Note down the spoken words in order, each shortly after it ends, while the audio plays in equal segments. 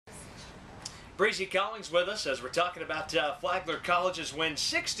Breezy Collings with us as we're talking about Flagler College's win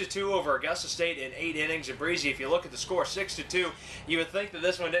 6-2 over Augusta State in 8 innings. And Breezy, if you look at the score 6-2, you would think that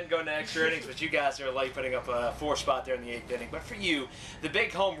this one didn't go into extra innings, but you guys are late putting up a 4 spot there in the 8th inning. But for you, the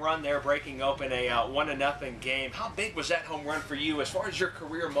big home run there breaking open a 1-0 game, how big was that home run for you as far as your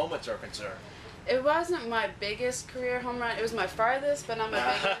career moments are concerned? It wasn't my biggest career home run. It was my farthest, but not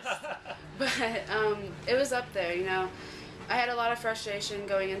my biggest. But it was up there, you know. I had a lot of frustration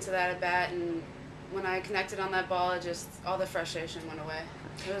going into that at bat, and when I connected on that ball, all the frustration went away.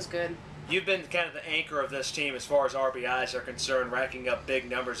 It was good. You've been kind of the anchor of this team as far as RBIs are concerned, racking up big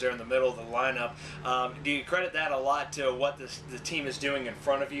numbers there in the middle of the lineup. Do you credit that a lot to what the team is doing in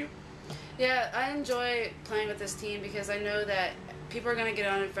front of you? Yeah, I enjoy playing with this team because I know that people are going to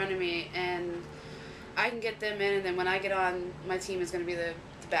get on in front of me, and I can get them in, and then when I get on, my team is going to be to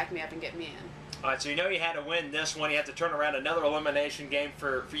back me up and get me in. All right, so you know you had to win this one. You have to turn around another elimination game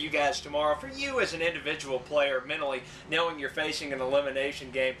for you guys tomorrow. For you as an individual player, mentally, knowing you're facing an elimination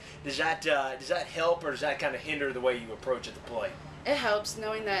game, does that help, or does that kind of hinder the way you approach at the plate? It helps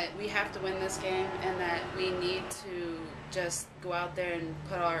knowing that we have to win this game and that we need to just go out there and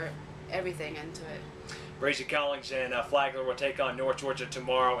put our everything into it. Breezy Collings and Flagler will take on North Georgia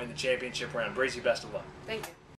tomorrow in the championship round. Breezy, best of luck. Thank you.